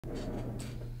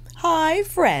Hi,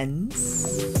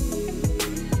 friends.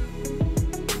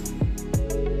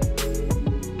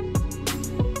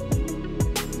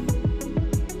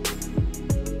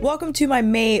 Welcome to my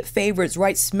May favorites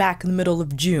right smack in the middle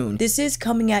of June. This is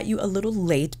coming at you a little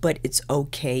late, but it's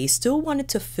okay. Still wanted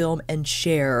to film and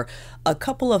share a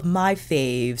couple of my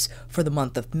faves for the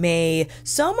month of May.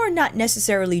 Some are not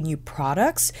necessarily new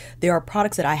products. They are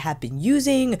products that I have been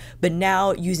using, but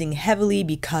now using heavily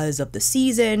because of the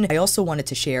season. I also wanted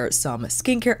to share some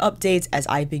skincare updates as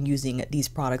I've been using these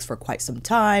products for quite some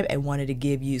time and wanted to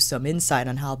give you some insight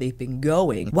on how they've been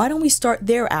going. Why don't we start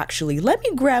there actually? Let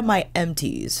me grab my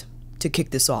empties to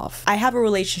kick this off. I have a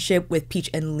relationship with Peach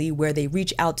and Lee where they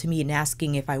reach out to me and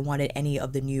asking if I wanted any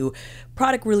of the new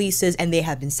product releases, and they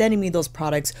have been sending me those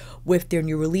products with their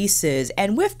new releases.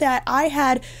 And with that, I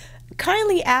had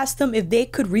kindly asked them if they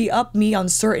could re-up me on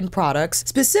certain products,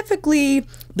 specifically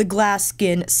the Glass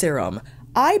Skin Serum.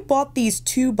 I bought these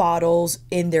 2 bottles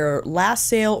in their last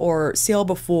sale or sale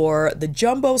before, the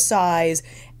jumbo size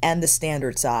and the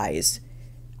standard size.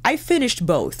 I finished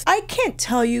both. I can't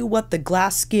tell you what the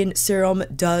Glass Skin Serum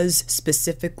does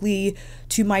specifically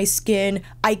to my skin.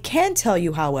 I can tell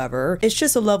you, however, it's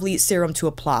just a lovely serum to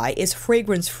apply. It's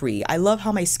fragrance free. I love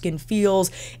how my skin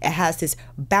feels. It has this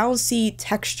bouncy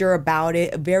texture about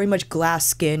it, very much glass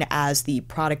skin as the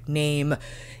product name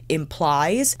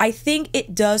implies. I think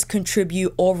it does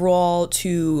contribute overall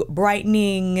to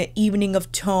brightening, evening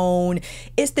of tone.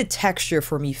 It's the texture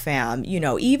for me, fam. You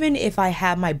know, even if I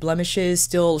have my blemishes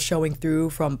still showing through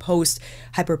from post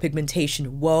hyperpigmentation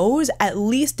woes, at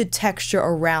least the texture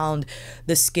around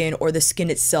the skin or the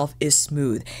skin itself is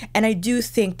smooth. And I do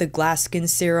think the Glass Skin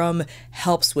Serum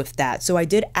helps with that. So I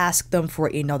did ask them for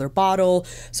another bottle.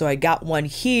 So I got one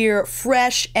here,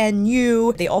 fresh and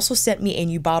new. They also sent me a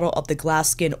new bottle of the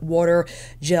Glass Skin Water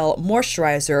Gel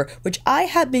Moisturizer, which I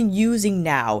have been using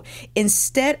now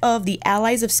instead of the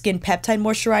Allies of Skin Peptide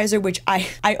Moisturizer, which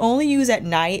I only use at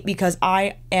night because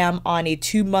I am on a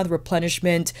 2-month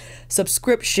replenishment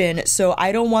subscription, so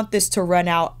I don't want this to run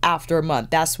out after a month.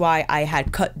 That's why I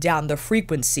had cut down the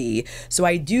frequency. So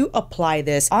I do apply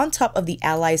this on top of the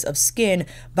Allies of Skin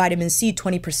Vitamin C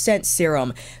 20%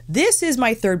 Serum. This is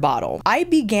my 3rd bottle. I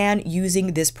began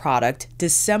using this product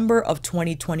December of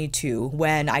 2022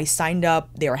 when I signed up.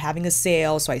 They were having a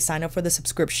sale, so I signed up for the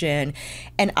subscription,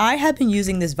 and I have been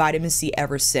using this vitamin C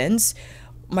ever since.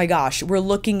 My gosh, we're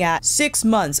looking at 6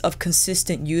 months of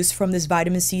consistent use from this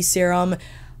vitamin C serum.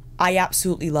 I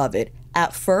absolutely love it.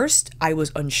 At first, I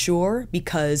was unsure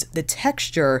because the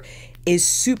texture is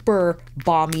super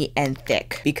balmy and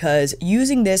thick. Because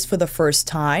using this for the first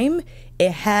time,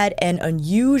 it had an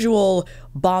unusual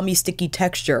balmy, sticky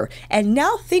texture. And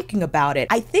now thinking about it,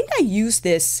 I think I used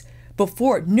this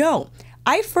before. No,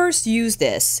 I first used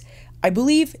this, I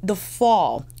believe, the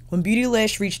fall when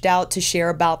Beautylish reached out to share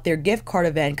about their gift card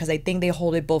event, because I think they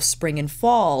hold it both spring and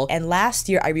fall. And last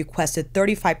year I requested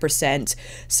 35%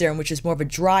 serum, which is more of a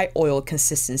dry oil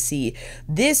consistency.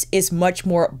 This is much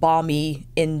more balmy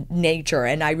in nature,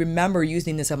 and I remember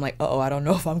using this. I'm like, uh-oh, I don't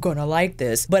know if I'm gonna like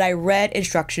this. But I read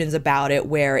instructions about it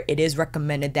where it is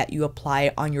recommended that you apply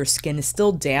it on your skin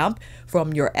still damp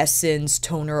from your essence,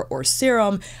 toner, or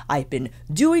serum. I've been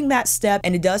doing that step,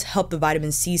 and it does help the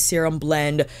vitamin C serum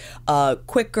blend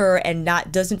quicker and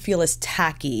doesn't feel as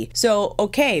tacky. So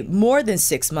okay, more than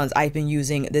 6 months I've been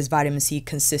using this vitamin C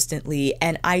consistently,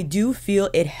 and I do feel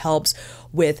it helps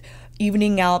with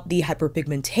evening out the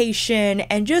hyperpigmentation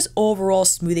and just overall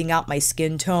smoothing out my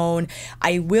skin tone.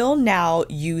 I will now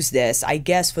use this, I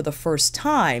guess, for the first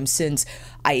time since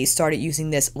I started using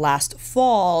this last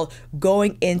fall,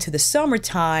 going into the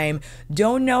summertime.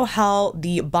 Don't know how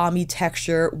the balmy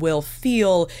texture will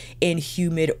feel in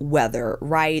humid weather,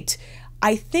 right?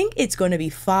 I think it's going to be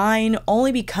fine,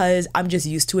 only because I'm just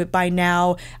used to it by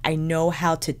now. I know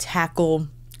how to tackle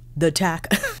the tack.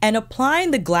 And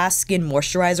applying the Glass Skin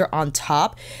Moisturizer on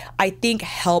top, I think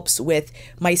helps with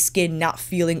my skin not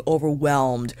feeling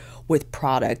overwhelmed with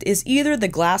product. Is either the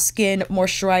Glass Skin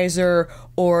Moisturizer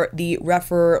or the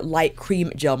Refer Light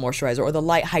Cream Gel Moisturizer, or the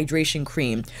Light Hydration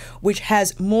Cream, which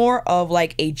has more of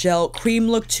like a gel cream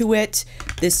look to it.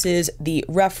 This is the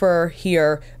Refer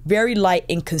here, very light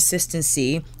in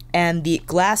consistency, and the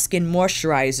Glass Skin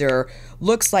Moisturizer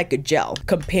looks like a gel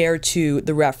compared to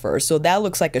the Refer. So that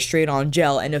looks like a straight on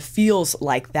gel, and it feels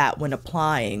like that when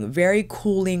applying. Very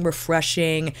cooling,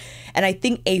 refreshing, and I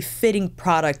think a fitting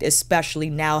product, especially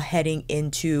now heading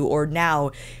into, or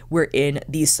now we're in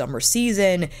the summer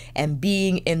season, and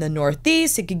being in the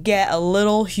Northeast, it could get a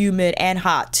little humid and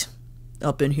hot.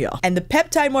 up in here. And the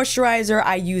peptide moisturizer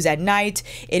I use at night.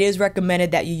 It is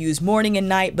recommended that you use morning and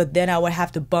night, but then I would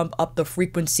have to bump up the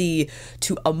frequency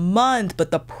to a month.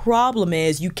 But the problem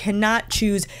is you cannot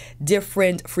choose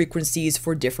different frequencies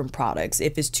for different products.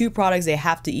 If it's 2 products, they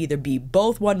have to either be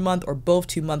both 1 month or both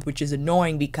 2 months, which is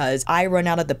annoying because I run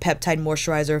out of the peptide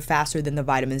moisturizer faster than the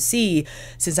vitamin C.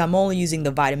 Since I'm only using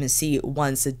the vitamin C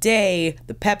once a day,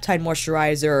 the peptide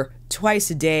moisturizer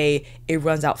twice a day, it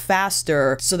runs out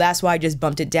faster. So that's why I just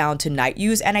bumped it down to night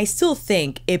use. And I still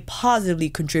think it positively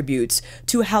contributes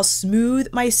to how smooth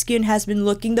my skin has been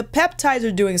looking. The peptides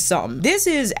are doing something. This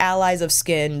is Allies of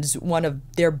Skin's one of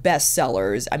their best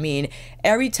sellers. I mean,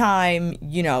 every time,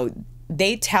 you know,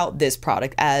 they tout this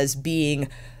product as being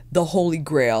the holy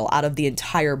grail out of the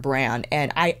entire brand,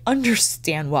 and I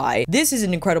understand why. This is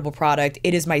an incredible product.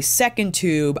 It is my second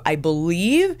tube, I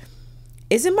believe.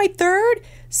 Is it my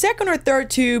second or third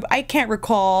tube? I can't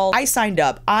recall. I signed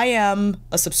up. I am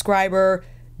a subscriber.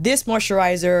 This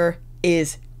moisturizer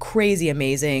is crazy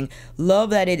amazing. Love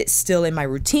that it is still in my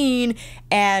routine,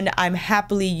 and I'm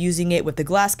happily using it with the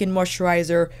Glass Skin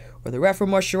moisturizer or the Rephr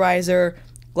moisturizer,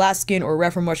 Glass Skin or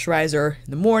Rephr moisturizer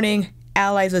in the morning,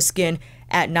 Allies of Skin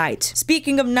at night.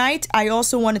 Speaking of night, I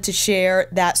also wanted to share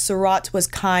that Surratt was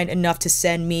kind enough to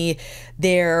send me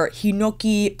their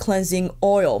Hinoki cleansing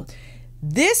oil.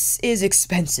 This is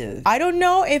expensive. I don't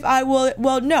know if I will,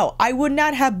 well, no, I would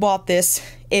not have bought this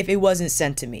if it wasn't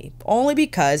sent to me. Only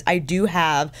because I do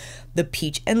have the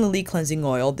Peach and Lily cleansing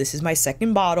oil. This is my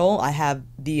second bottle. I have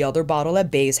the other bottle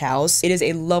at Bay's house. It is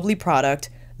a lovely product.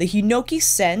 The Hinoki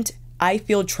scent, I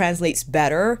feel, translates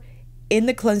better in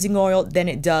the cleansing oil than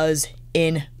it does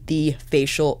in the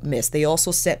facial mist. They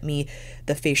also sent me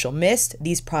the facial mist.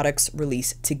 These products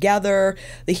release together.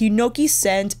 The Hinoki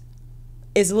scent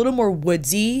is a little more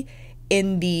woodsy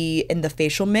in the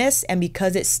facial mist, and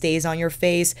because it stays on your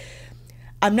face,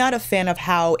 I'm not a fan of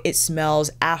how it smells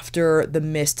after the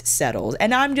mist settles.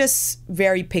 And I'm just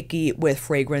very picky with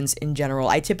fragrance in general.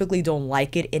 I typically don't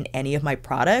like it in any of my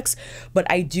products, but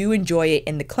I do enjoy it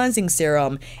in the cleansing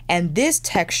serum, and this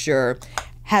texture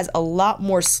has a lot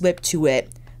more slip to it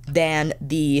than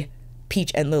the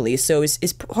Peach and Lily. So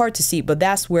it's hard to see, but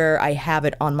that's where I have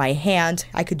it on my hand.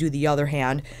 I could do the other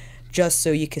hand just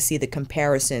so you can see the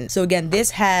comparison. So again,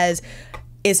 this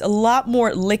is a lot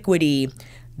more liquidy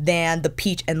than the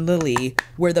Peach and Lily,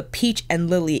 where the Peach and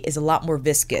Lily is a lot more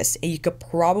viscous. And you could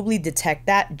probably detect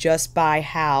that just by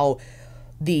how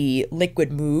the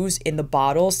liquid moves in the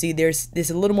bottle. See, there's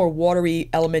a little more watery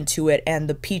element to it, and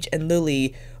the Peach and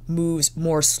Lily moves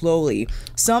more slowly.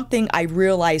 Something I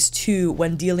realized too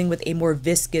when dealing with a more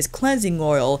viscous cleansing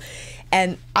oil,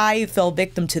 and I fell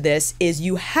victim to this, is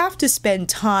you have to spend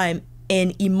time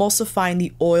in emulsifying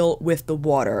the oil with the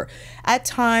water. At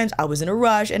times I was in a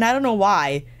rush, and I don't know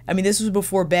why. I mean, this was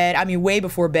before bed. I mean, way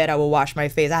before bed I will wash my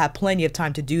face. I have plenty of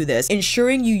time to do this.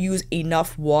 Ensuring you use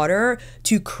enough water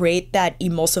to create that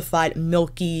emulsified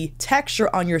milky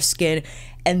texture on your skin,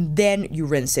 and then you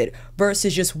rinse it,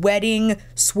 versus just wetting,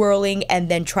 swirling, and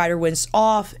then try to rinse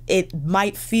off. It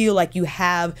might feel like you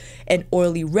have an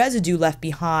oily residue left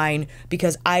behind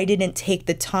because I didn't take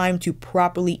the time to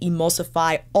properly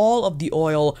emulsify all of the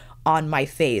oil on my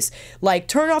face. Like,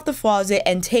 turn off the faucet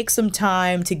and take some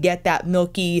time to get that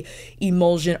milky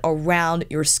emulsion around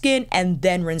your skin and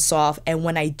then rinse off. And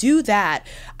when I do that,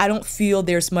 I don't feel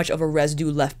there's much of a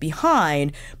residue left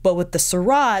behind. But with the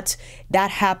Surratt, that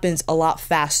happens a lot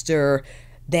faster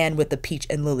than with the Peach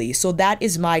and Lily. So that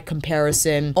is my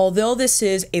comparison. Although this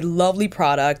is a lovely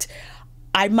product,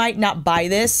 I might not buy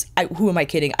this. Who am I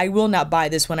kidding? I will not buy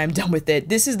this when I'm done with it.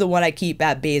 This is the one I keep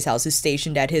at Bay's house. It's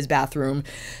stationed at his bathroom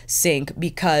sink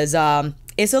because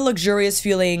it's a luxurious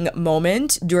feeling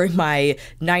moment during my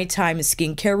nighttime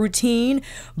skincare routine,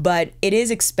 but it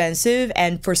is expensive,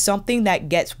 and for something that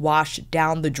gets washed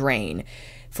down the drain,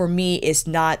 for me, it's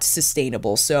not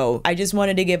sustainable. So I just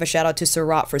wanted to give a shout out to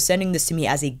Surratt for sending this to me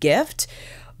as a gift,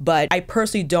 but I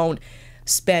personally don't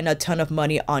spend a ton of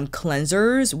money on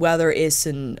cleansers, whether it's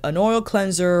an oil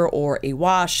cleanser or a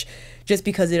wash, just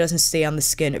because it doesn't stay on the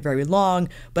skin very long.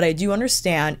 But I do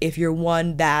understand if you're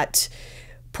one that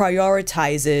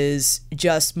prioritizes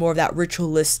just more of that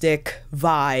ritualistic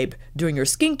vibe during your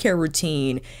skincare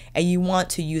routine, and you want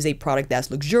to use a product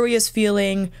that's luxurious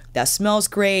feeling, that smells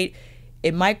great.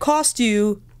 It might cost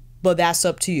you, but that's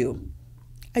up to you.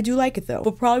 I do like it though,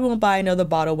 but probably won't buy another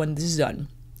bottle when this is done.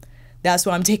 That's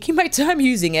why I'm taking my time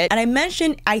using it. And I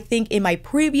mentioned, I think in my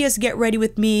previous Get Ready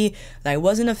With Me, that I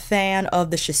wasn't a fan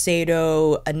of the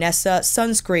Shiseido Danessa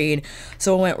sunscreen.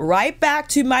 So I went right back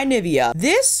to my Nivea.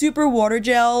 This super water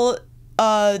gel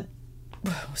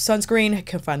sunscreen, I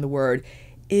can't find the word,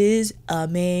 is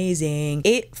amazing.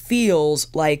 It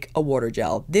feels like a water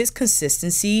gel. This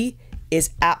consistency is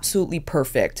absolutely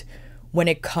perfect when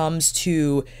it comes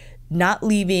to not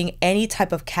leaving any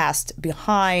type of cast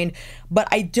behind. But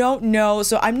I don't know,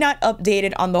 so I'm not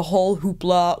updated on the whole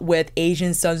hoopla with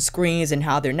Asian sunscreens and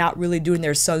how they're not really doing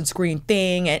their sunscreen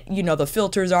thing, and you know, the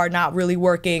filters are not really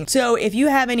working. So if you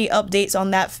have any updates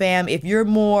on that, fam, if you're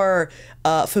more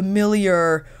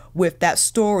familiar with that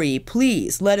story,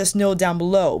 please let us know down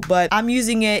below. But I'm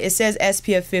using it. It says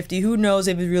SPF 50. Who knows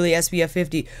if it's really SPF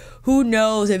 50? Who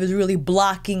knows if it's really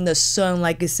blocking the sun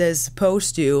like it says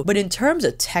supposed to? But in terms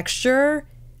of texture,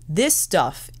 this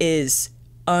stuff is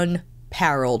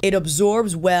unparalleled. It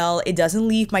absorbs well. It doesn't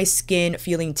leave my skin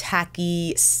feeling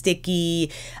tacky,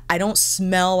 sticky. I don't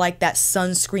smell like that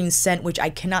sunscreen scent, which I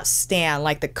cannot stand,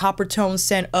 like the copper tone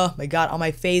scent. Oh my god, on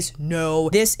my face. No,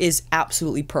 this is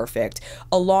absolutely perfect.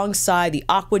 Alongside the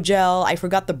aqua gel, I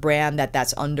forgot the brand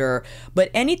that's under, but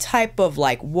any type of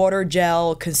like water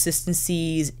gel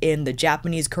consistencies in the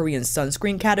Japanese Korean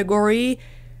sunscreen category,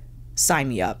 sign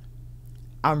me up.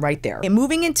 I'm right there. And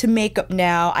moving into makeup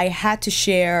now, I had to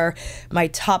share my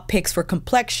top picks for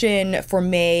complexion for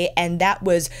May, and that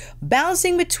was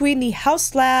balancing between the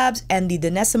Haus Labs and the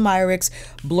Danessa Myricks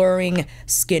Blurring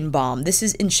Skin Balm. This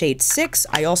is in shade 6.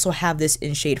 I also have this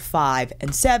in shade 5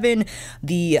 and 7.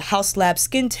 The Haus Labs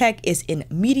Skintech is in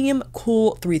medium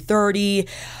cool 330.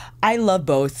 I love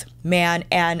both, man,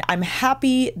 and I'm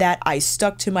happy that I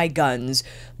stuck to my guns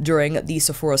during the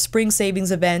Sephora Spring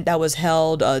Savings event that was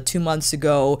held 2 months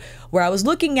ago, where I was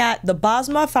looking at the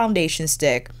Bosma Foundation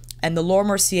Stick and the Laura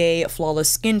Mercier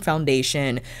Flawless Skin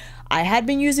Foundation. I had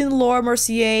been using the Laura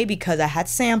Mercier because I had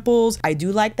samples. I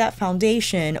do like that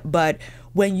foundation, but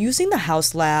when using the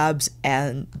Haus Labs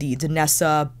and the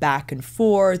Danessa back and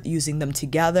forth, using them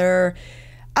together,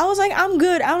 I was like, I'm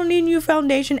good. I don't need new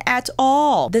foundation at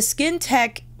all. The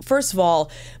Skintech, first of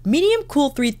all, medium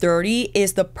cool 330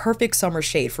 is the perfect summer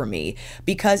shade for me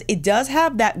because it does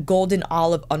have that golden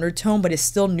olive undertone, but it's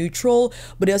still neutral,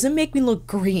 but it doesn't make me look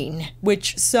green,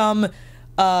 which some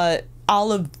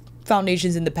olive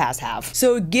foundations in the past have.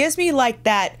 So it gives me like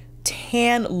that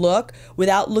tan look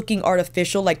without looking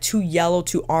artificial, like too yellow,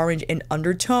 too orange in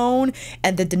undertone.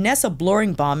 And the Danessa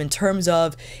Blurring Balm, in terms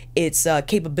of its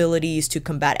capabilities to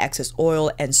combat excess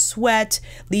oil and sweat,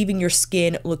 leaving your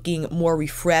skin looking more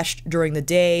refreshed during the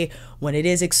day when it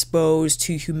is exposed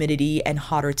to humidity and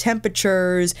hotter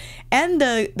temperatures. And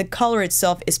the color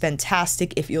itself is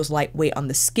fantastic. It feels lightweight on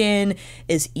the skin,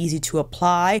 is easy to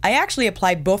apply. I actually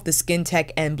applied both the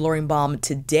Skintech and Blurring Balm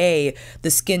today. The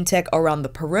Skintech around the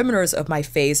perimeters of my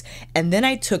face, and then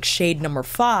I took shade number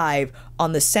 5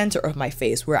 on the center of my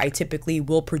face where I typically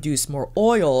will produce more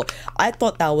oil. I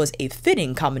thought that was a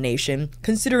fitting combination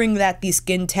considering that the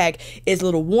Skintech is a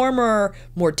little warmer,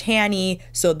 more tanny,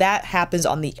 so that happens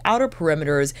on the outer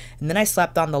perimeters, and then I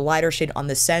slapped on the lighter shade on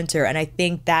the center, and I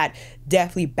think that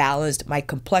definitely balanced my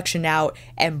complexion out,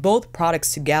 and both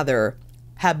products together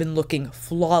have been looking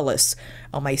flawless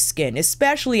on my skin,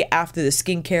 especially after the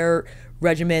skincare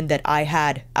regimen that I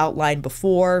had outlined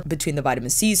before, between the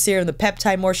vitamin C serum, the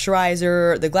peptide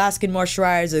moisturizer, the glass skin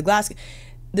moisturizer,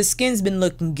 the skin's been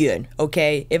looking good,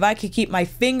 okay? If I could keep my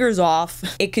fingers off,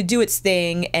 it could do its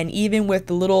thing. And even with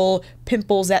the little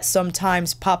pimples that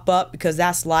sometimes pop up, because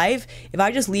that's life, if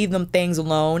I just leave them things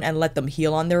alone and let them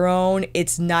heal on their own,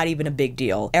 it's not even a big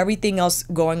deal. Everything else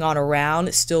going on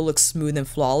around still looks smooth and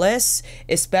flawless,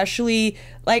 especially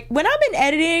like when I've been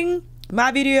editing my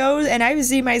videos and I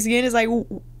see my skin is like,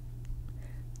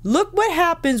 look what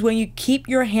happens when you keep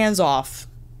your hands off,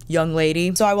 young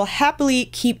lady. So I will happily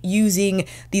keep using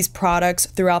these products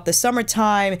throughout the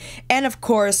summertime, and of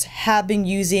course have been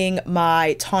using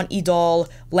my Teint Idole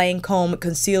Lancome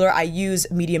concealer. I use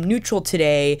medium neutral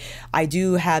today. I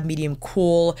do have medium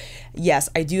cool. Yes,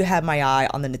 I do have my eye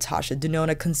on the Natasha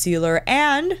Denona concealer,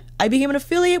 and I became an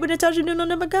affiliate with Natasha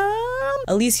Denona.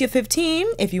 Alicia 15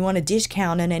 if you want a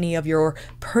discount on any of your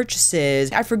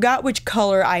purchases. I forgot which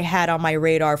color I had on my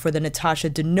radar for the Natasha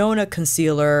Denona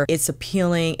concealer. It's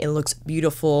appealing, it looks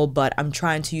beautiful, but I'm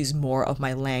trying to use more of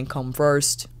my Lancome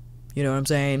first. You know what I'm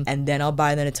saying? And then I'll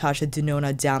buy the Natasha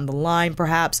Denona down the line,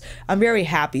 perhaps. I'm very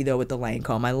happy, though, with the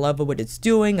Lancome. I love what it's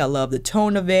doing. I love the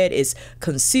tone of it. It's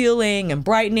concealing and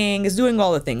brightening. It's doing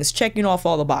all the things, checking off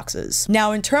all the boxes.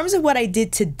 Now, in terms of what I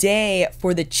did today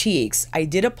for the cheeks, I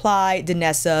did apply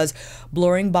Danessa's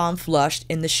Blurring Balm Flushed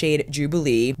in the shade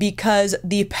Jubilee, because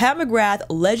the Pat McGrath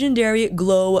Legendary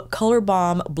Glow Color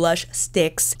Balm Blush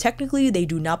Sticks, technically, they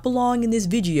do not belong in this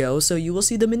video, so you will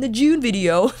see them in the June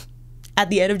video. at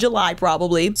the end of July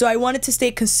probably. So I wanted to stay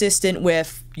consistent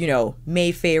with, you know,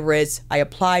 May favorites. I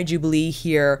applied Jubilee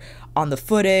here on the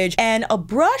footage, and a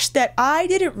brush that I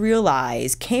didn't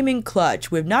realize came in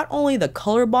clutch with not only the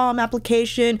color balm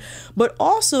application, but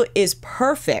also is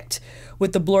perfect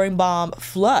with the blurring balm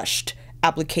flushed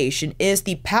application, is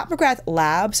the Pat McGrath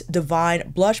Labs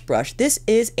Divine Blush Brush. This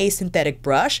is a synthetic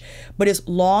brush, but it's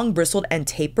long, bristled, and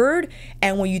tapered.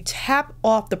 And when you tap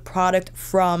off the product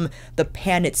from the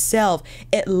pan itself,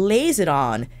 it lays it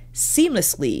on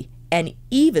seamlessly and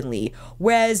evenly.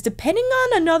 Whereas depending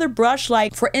on another brush,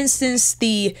 like for instance,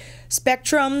 the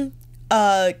Spectrum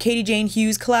Katie Jane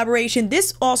Hughes collaboration,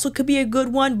 this also could be a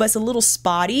good one, but it's a little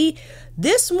spotty.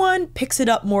 This one picks it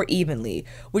up more evenly,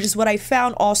 which is what I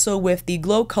found also with the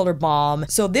Glow Color Balm.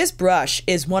 So this brush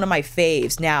is one of my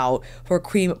faves now for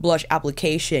cream blush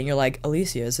application. You're like,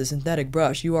 Alicia, it's a synthetic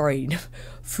brush. You are a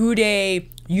Fude,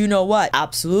 you know what?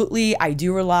 Absolutely, I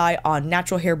do rely on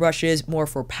natural hair brushes more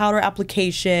for powder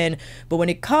application. But when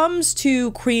it comes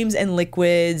to creams and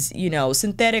liquids, you know,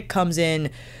 synthetic comes in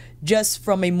just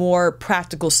from a more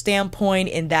practical standpoint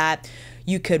in that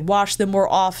you could wash them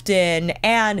more often,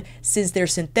 and since they're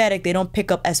synthetic, they don't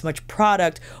pick up as much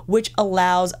product, which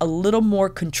allows a little more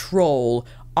control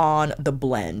on the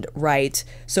blend, right?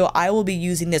 So I will be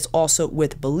using this also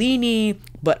with Bellini,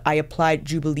 but I applied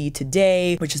Jubilee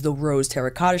today, which is the rose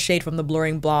terracotta shade from the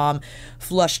Blurring Balm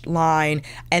flushed line.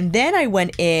 And then I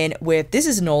went in with, this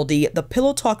is an oldie, the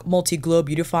Pillow Talk Multi Glow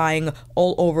Beautifying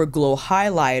All Over Glow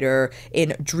Highlighter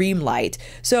in Dreamlight.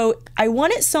 So I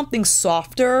wanted something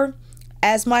softer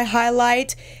as my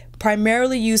highlight,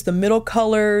 primarily used the middle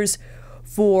colors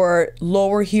for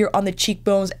lower here on the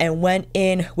cheekbones and went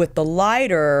in with the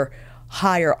lighter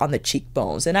higher on the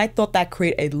cheekbones. And I thought that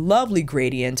created a lovely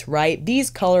gradient, right? These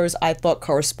colors I thought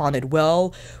corresponded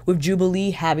well with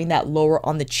Jubilee, having that lower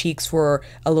on the cheeks for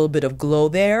a little bit of glow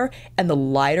there, and the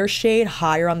lighter shade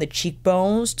higher on the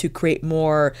cheekbones to create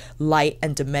more light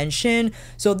and dimension.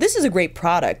 So this is a great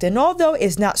product, and although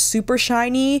it's not super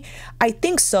shiny, I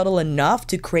think subtle enough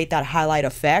to create that highlight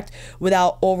effect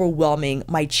without overwhelming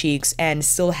my cheeks and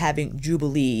still having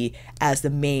Jubilee as the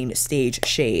main stage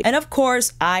shade. And of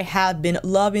course, I have been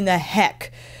loving the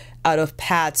heck out of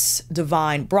Pat's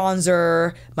Divine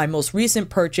Bronzer. My most recent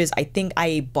purchase, I think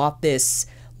I bought this,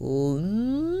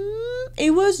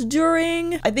 it was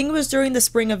during the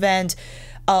spring event,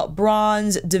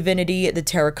 Bronze Divinity, the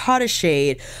terracotta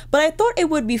shade, but I thought it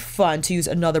would be fun to use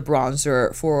another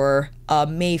bronzer for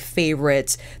May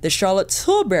favorites, the Charlotte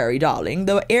Tilbury, darling,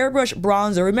 the Airbrush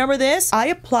bronzer. Remember this? I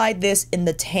applied this in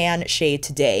the tan shade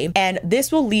today, and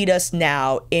this will lead us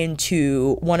now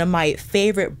into one of my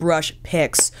favorite brush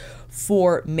picks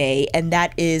for May, and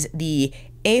that is the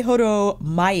Eihodo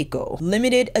Maiko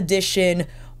limited edition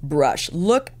brush.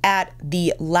 Look at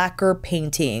the lacquer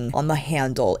painting on the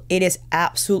handle. It is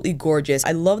absolutely gorgeous.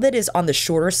 I love that it's on the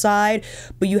shorter side,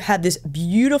 but you have this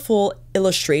beautiful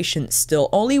illustration still.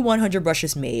 Only 100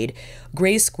 brushes made.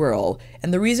 Gray Squirrel.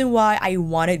 And the reason why I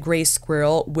wanted Gray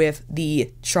Squirrel with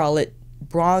the Charlotte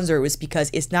bronzer was because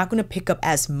it's not going to pick up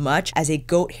as much as a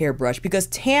goat hair brush, because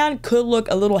tan could look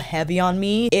a little heavy on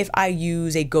me if I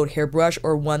use a goat hair brush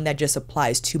or one that just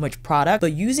applies too much product.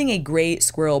 But using a Gray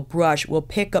Squirrel brush will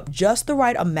pick up just the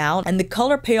right amount, and the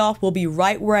color payoff will be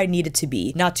right where I need it to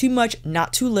be. Not too much,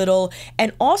 not too little.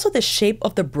 And also the shape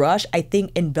of the brush, I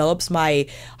think, envelops my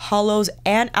hollows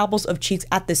and apples of cheeks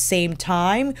at the same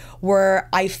time, where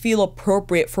I feel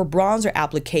appropriate for bronzer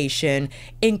application.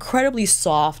 Incredibly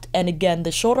soft, and again,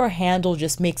 the shoulder handle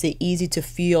just makes it easy to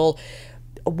feel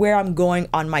where I'm going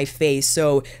on my face.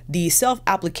 So the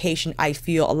self-application, I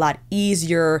feel a lot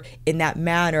easier in that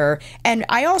manner. And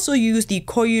I also use the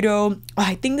Koyudo,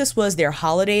 I think this was their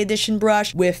holiday edition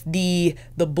brush with the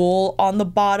bull on the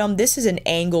bottom. This is an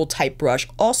angle type brush,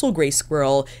 also Gray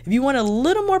Squirrel. If you want a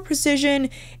little more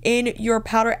precision in your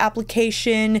powder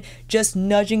application, just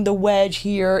nudging the wedge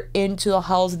here into the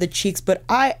hollows of the cheeks. But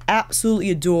I absolutely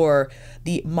adore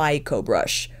the Maiko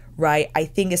brush, right? I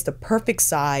think it's the perfect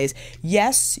size.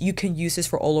 Yes, you can use this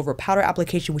for all over powder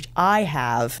application, which I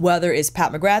have, whether it's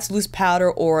Pat McGrath's loose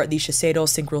powder or the Shiseido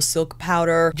Synchro Silk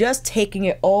powder. Just taking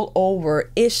it all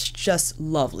over, it's just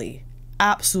lovely.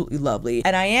 Absolutely lovely.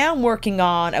 And I am working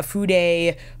on a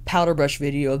Fude powder brush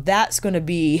video. That's gonna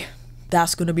be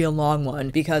a long one,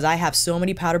 because I have so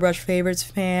many powder brush favorites,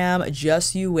 fam.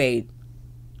 Just you wait.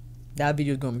 That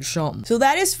video is gonna be something. So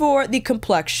that is for the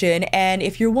complexion. And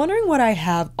if you're wondering what I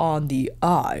have on the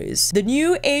eyes, the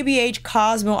new ABH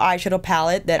Cosmo eyeshadow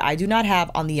palette that I do not have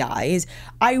on the eyes,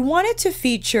 I wanted to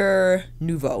feature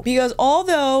Nouveau, because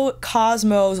although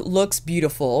Cosmos looks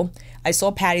beautiful, I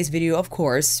saw Patty's video, of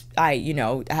course. I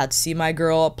had to see my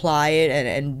girl apply it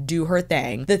and do her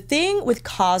thing. The thing with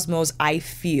Cosmos, I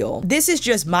feel, this is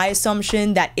just my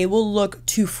assumption, that it will look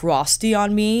too frosty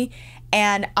on me.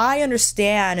 And I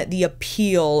understand the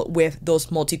appeal with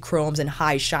those multi-chromes and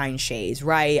high shine shades,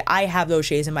 right? I have those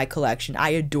shades in my collection. I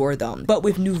adore them. But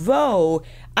with Nouveau,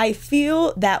 I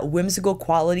feel that whimsical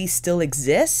quality still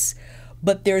exists,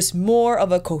 but there's more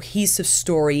of a cohesive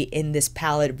story in this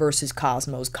palette versus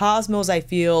Cosmos. Cosmos, I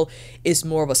feel, is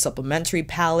more of a supplementary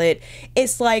palette.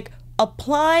 It's like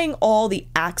applying all the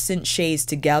accent shades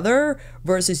together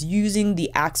versus using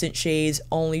the accent shades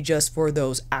only just for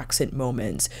those accent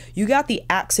moments. You got the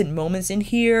accent moments in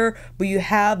here, but you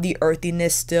have the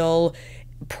earthiness still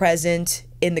present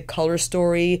in the color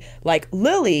story. Like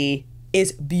Lily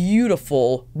is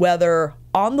beautiful, whether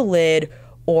on the lid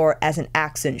or as an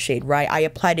accent shade, right? I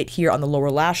applied it here on the lower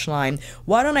lash line.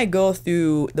 Why don't I go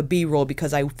through the B-roll,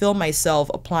 because I filmed myself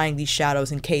applying these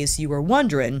shadows in case you were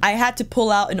wondering. I had to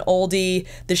pull out an oldie,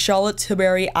 the Charlotte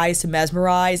Tilbury Eyes to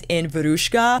Mesmerize in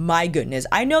Verushka. My goodness,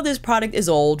 I know this product is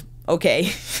old.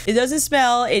 Okay, it doesn't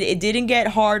smell, it didn't get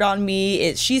hard on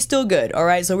me, she's still good, all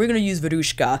right? So we're gonna use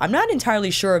Verushka. I'm not entirely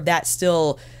sure if that's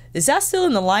still, is that still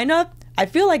in the lineup? I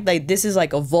feel like this is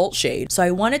like a Volt shade. So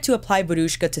I wanted to apply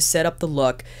Verushka to set up the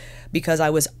look because I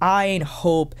was eyeing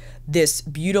Hope, this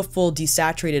beautiful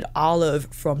desaturated olive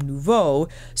from Nouveau.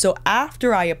 So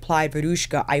after I applied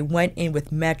Verushka, I went in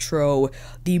with Metro,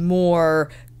 the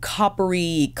more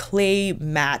coppery clay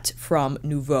matte from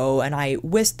Nouveau, and I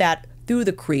whisked that through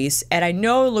the crease. And I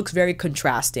know it looks very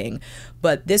contrasting,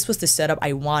 but this was the setup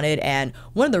I wanted, and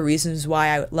one of the reasons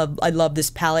why I love this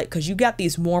palette, because you got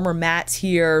these warmer mattes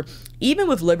here. Even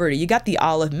with Liberty, you got the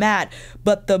olive matte,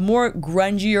 but the more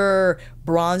grungier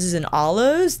bronzes and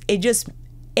olives,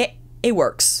 it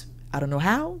works. I don't know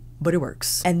how, but it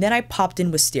works. And then I popped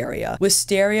in Wisteria.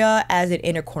 Wisteria as an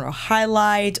inner corner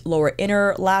highlight, lower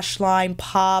inner lash line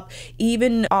pop,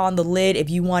 even on the lid if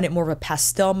you wanted more of a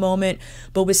pastel moment.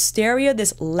 But Wisteria,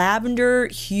 this lavender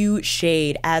hue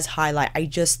shade as highlight, I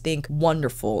just think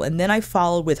wonderful. And then I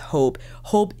followed with Hope.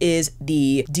 Hope is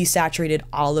the desaturated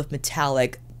olive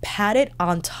metallic, patted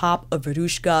on top of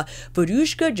Verushka.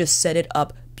 Verushka just set it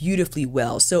up beautifully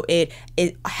well. So it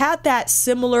had that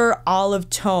similar olive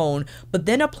tone, but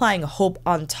then applying Hope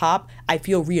on top, I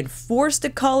feel reinforced the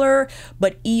color,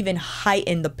 but even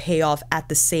heightened the payoff at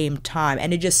the same time.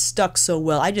 And it just stuck so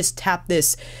well. I just tapped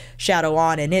this shadow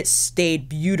on and it stayed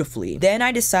beautifully. Then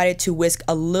I decided to whisk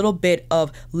a little bit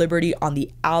of Liberty on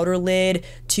the outer lid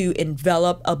to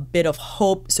envelop a bit of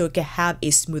Hope so it could have a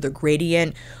smoother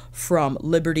gradient from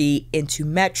Liberty into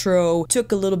Metro.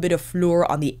 Took a little bit of Fleur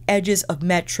on the edges of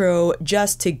Metro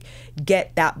just to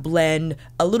get that blend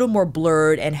a little more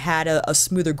blurred and had a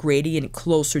smoother gradient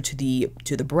closer to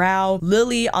the brow.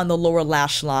 Lily on the lower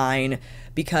lash line,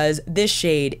 because this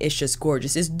shade is just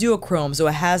gorgeous. It's duochrome, so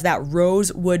it has that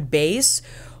rosewood base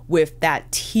with that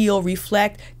teal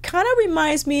reflect. Kind of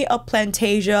reminds me of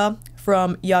Plantasia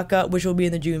from Yucca, which will be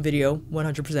in the June video,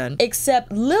 100%.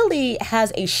 Except Lily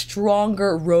has a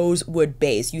stronger rosewood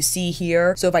base. You see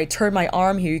here, so if I turn my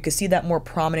arm here, you can see that more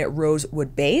prominent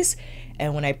rosewood base.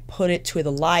 And when I put it to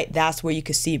the light, that's where you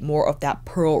can see more of that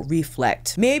pearl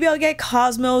reflect. Maybe I'll get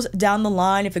Cosmos down the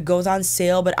line if it goes on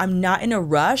sale, but I'm not in a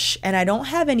rush, and I don't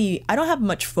have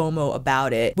much FOMO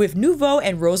about it. With Nouveau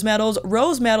and Rose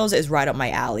Metals is right up my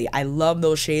alley. I love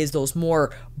those shades, those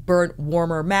more burnt,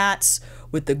 warmer mattes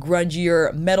with the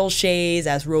grungier metal shades,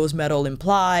 as Rose Metal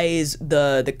implies,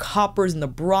 the coppers and the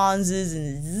bronzes,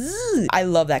 and I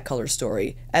love that color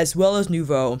story, as well as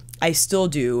Nouveau. I still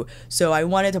do. So I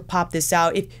wanted to pop this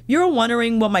out. If you're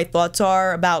wondering what my thoughts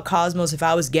are about Cosmos if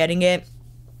I was getting it,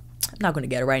 I'm not going to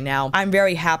get it right now. I'm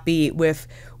very happy with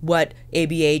what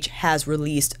ABH has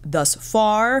released thus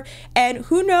far, and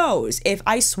who knows, if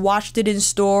I swatched it in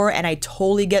store and I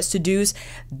totally get seduced,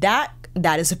 that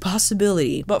is a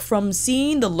possibility. But from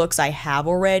seeing the looks I have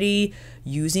already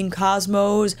using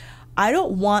Cosmos, I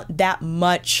don't want that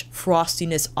much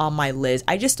frostiness on my lids.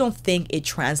 I just don't think it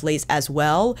translates as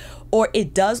well, or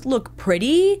it does look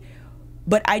pretty,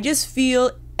 but I just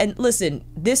feel, and listen,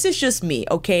 this is just me,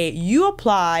 okay? You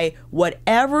apply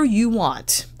whatever you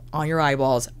want on your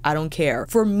eyeballs. I don't care.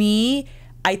 For me,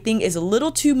 I think it's a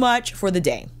little too much for the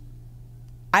day.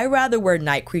 I rather wear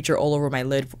Night Creature all over my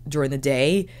lid during the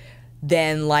day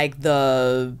than like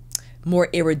the more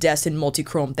iridescent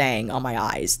multi-chrome thing on my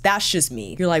eyes. That's just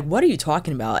me. You're like, what are you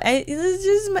talking about?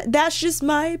 That's just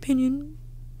my opinion.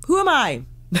 Who am I?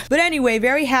 But anyway,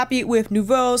 very happy with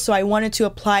Nouveau, so I wanted to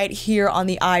apply it here on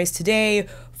the eyes today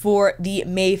for the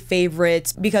May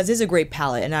favorites because this is a great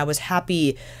palette and I was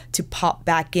happy to pop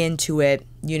back into it,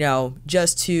 you know,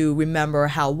 just to remember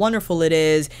how wonderful it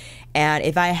is. And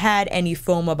if I had any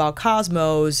FOMO about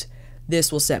Cosmos,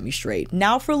 this will set me straight.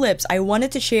 Now for lips, I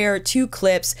wanted to share 2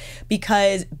 clips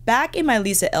because back in my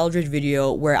Lisa Eldridge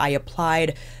video where I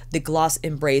applied the Gloss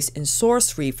Embrace in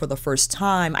Sorcery for the first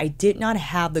time, I did not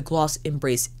have the Gloss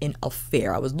Embrace in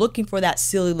Affair. I was looking for that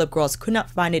silly lip gloss, could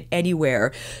not find it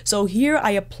anywhere. So here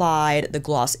I applied the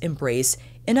Gloss Embrace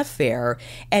in Affair,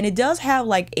 and it does have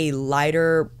like a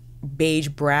lighter beige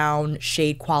brown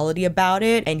shade quality about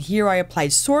it. And here I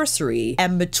applied Sorcery,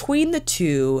 and between the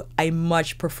two, I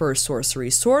much prefer Sorcery.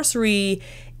 Sorcery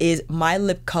is my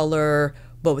lip color,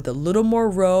 but with a little more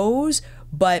rose,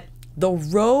 but the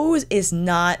rose is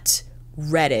not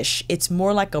reddish. It's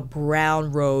more like a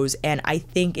brown rose, and I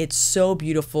think it's so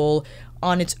beautiful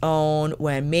on its own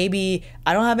when maybe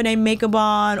I don't have any makeup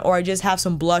on or I just have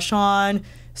some blush on,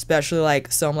 especially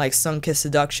like some like Sun-Kissed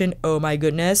Seduction. Oh my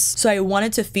goodness. So I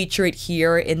wanted to feature it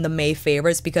here in the May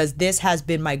favorites because this has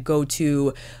been my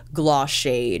go-to gloss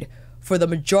shade for the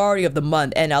majority of the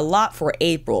month and a lot for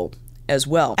April as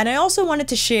well. And I also wanted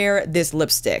to share this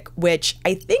lipstick, which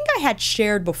I think I had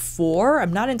shared before.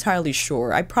 I'm not entirely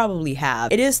sure. I probably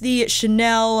have. It is the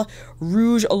Chanel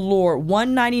Rouge Allure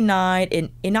 199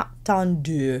 in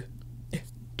Inattendu.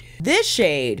 This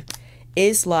shade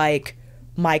is like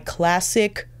my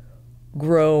classic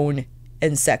grown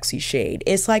and sexy shade.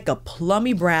 It's like a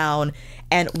plummy brown,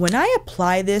 and when I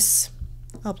apply this,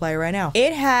 I'll apply it right now.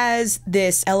 It has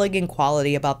this elegant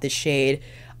quality about this shade.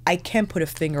 I can't put a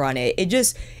finger on it. It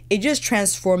just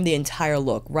transformed the entire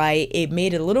look, right? It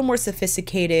made it a little more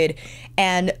sophisticated,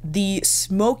 and the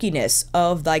smokiness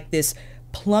of like this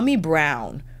plummy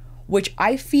brown, which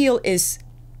I feel is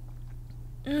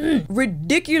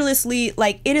ridiculously,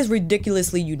 like, it is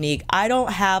ridiculously unique. I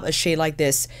don't have a shade like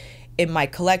this in my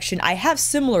collection. I have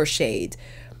similar shades,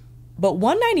 but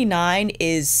 199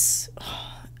 is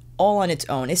all on its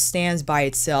own. It stands by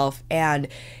itself, and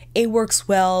it works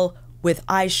well with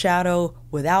eyeshadow,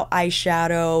 without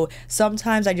eyeshadow.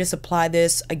 Sometimes I just apply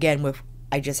this again with,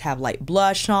 I just have light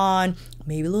blush on,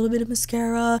 maybe a little bit of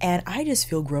mascara, and I just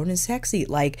feel grown and sexy,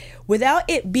 like without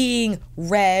it being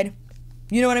red.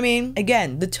 You know what I mean?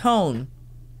 Again, the tone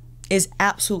is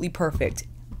absolutely perfect.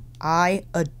 I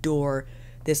adore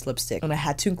this lipstick, and I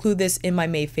had to include this in my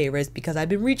May favorites because I've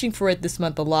been reaching for it this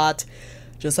month a lot,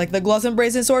 just like the Gloss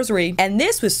Embrace in Sorcery. And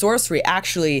this with Sorcery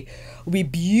actually will be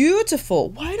beautiful.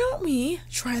 Why don't we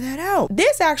try that out?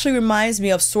 This actually reminds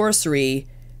me of Sorcery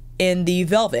in the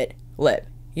Velvet lip.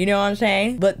 You know what I'm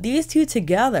saying? But these two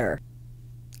together,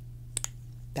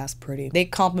 that's pretty. They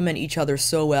complement each other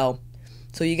so well.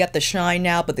 So you got the shine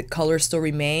now, but the color still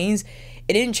remains.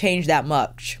 It didn't change that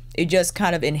much. It just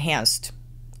kind of enhanced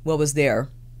what was there.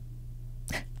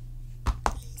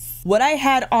 What I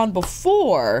had on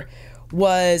before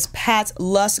was Pat's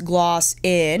Lust Gloss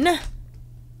in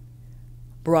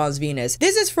Bronze Venus.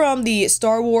 This is from the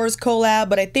Star Wars collab,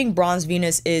 but I think Bronze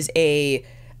Venus is a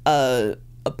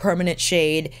permanent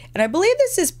shade, and I believe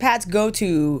this is Pat's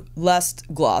go-to Lust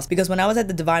gloss because when I was at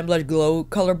the Divine Blush Glow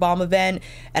Color Balm event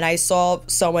and I saw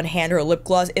someone hand her a lip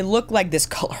gloss, it looked like this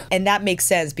color, and that makes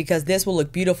sense because this will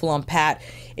look beautiful on Pat.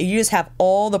 And you just have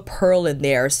all the pearl in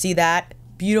there. See that?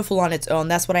 Beautiful on its own.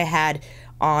 That's what I had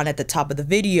on at the top of the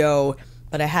video,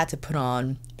 but I had to put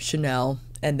on Chanel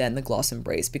and then the Gloss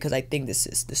Embrace because I think this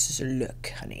is a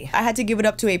look, honey. I had to give it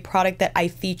up to a product that I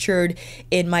featured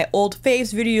in my old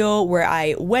faves video where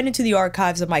I went into the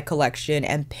archives of my collection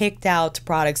and picked out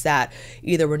products that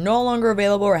either were no longer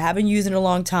available or haven't used in a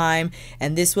long time,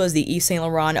 and this was the Yves Saint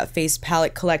Laurent Face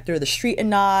Palette Collector, the Street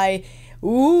and I.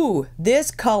 Ooh,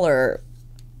 this color,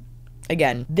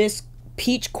 again, this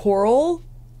peach coral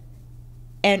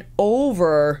and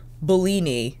over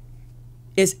Bellini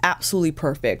is absolutely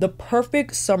perfect. The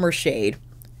perfect summer shade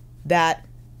that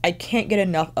I can't get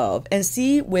enough of. And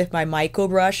see with my Maiko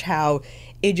brush how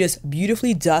it just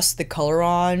beautifully dusts the color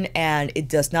on and it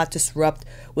does not disrupt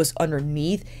what's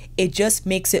underneath. It just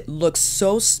makes it look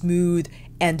so smooth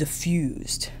and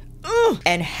diffused.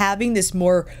 And having this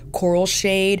more coral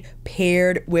shade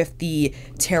paired with the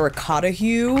terracotta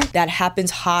hue that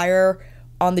happens higher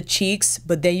on the cheeks,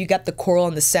 but then you got the coral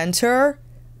in the center.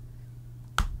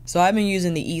 So I've been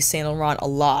using the Yves Saint Laurent a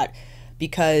lot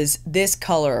because this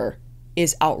color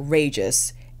is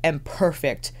outrageous and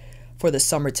perfect for the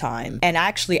summertime. And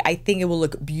actually, I think it will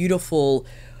look beautiful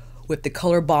with the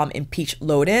Color Balm in Peach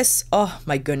Lotus. Oh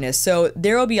my goodness. So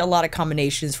there will be a lot of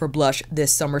combinations for blush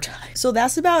this summertime. So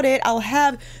that's about it. I'll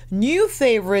have new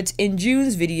favorites in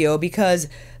June's video because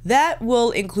that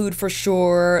will include for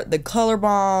sure the Color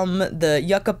Balm, the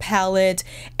Yucca palette,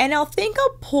 and I'll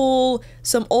pull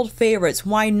some old favorites.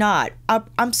 Why not? I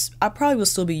probably will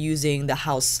still be using the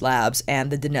Haus slabs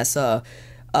and the Danessa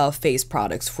face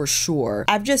products for sure.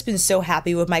 I've just been so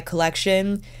happy with my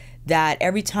collection that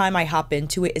every time I hop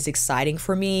into it is exciting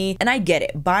for me. And I get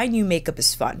it, buying new makeup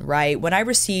is fun, right? When I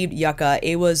received Yucca,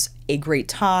 it was a great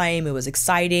time, it was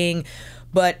exciting.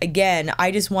 But again, I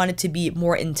just wanted to be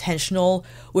more intentional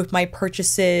with my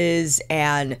purchases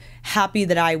and happy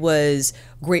that I was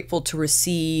grateful to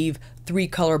receive 3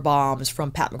 color balms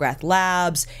from Pat McGrath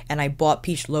Labs, and I bought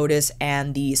Peach Lotus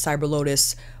and the Cyber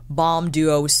Lotus Balm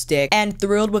Duo stick and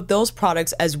thrilled with those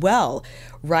products as well,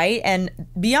 right? And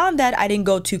beyond that, I didn't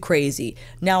go too crazy.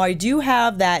 Now I do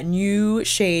have that new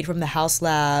shade from the Haus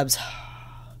Labs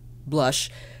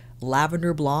blush,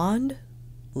 Lavender Blonde.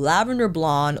 Lavender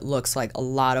Blonde looks like a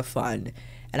lot of fun.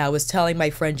 And I was telling my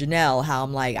friend Janelle how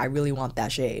I'm like, I really want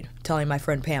that shade. Telling my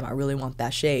friend Pam, I really want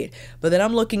that shade. But then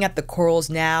I'm looking at the corals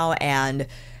now and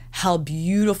how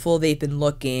beautiful they've been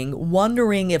looking,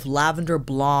 wondering if Lavender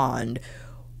Blonde,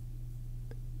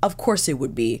 of course it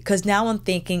would be, because now I'm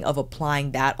thinking of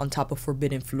applying that on top of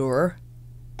Forbidden Fleur.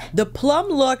 The plum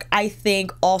look, I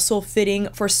think, also fitting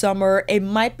for summer. It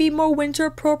might be more winter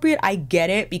appropriate. I get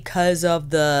it because of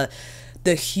the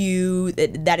hue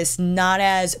that is not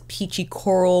as peachy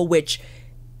coral, which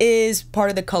is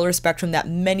part of the color spectrum that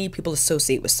many people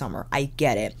associate with summer. I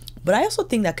get it. But I also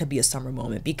think that could be a summer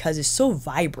moment because it's so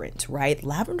vibrant, right?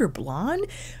 Lavender Blonde,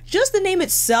 just the name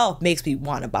itself makes me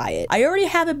want to buy it. I already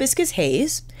have Hibiscus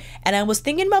Haze, and I was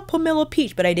thinking about Pomelo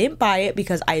Peach, but I didn't buy it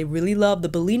because I really love the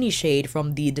Bellini shade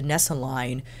from the Danessa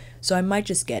line. So I might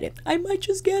just get it. I might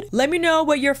just get it. Let me know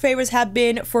what your favorites have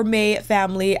been for May,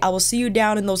 family. I will see you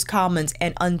down in those comments.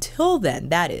 And until then,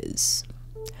 that is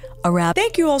a wrap.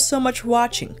 Thank you all so much for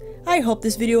watching. I hope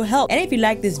this video helped. And if you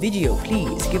like this video,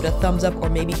 please give it a thumbs up or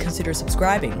maybe consider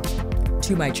subscribing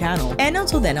to my channel. And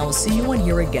until then, I will see you on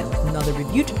here again with another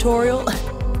review tutorial,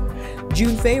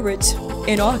 June favorites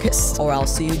in August. Or I'll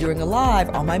see you during a live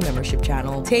on my membership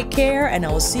channel. Take care, and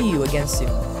I will see you again soon.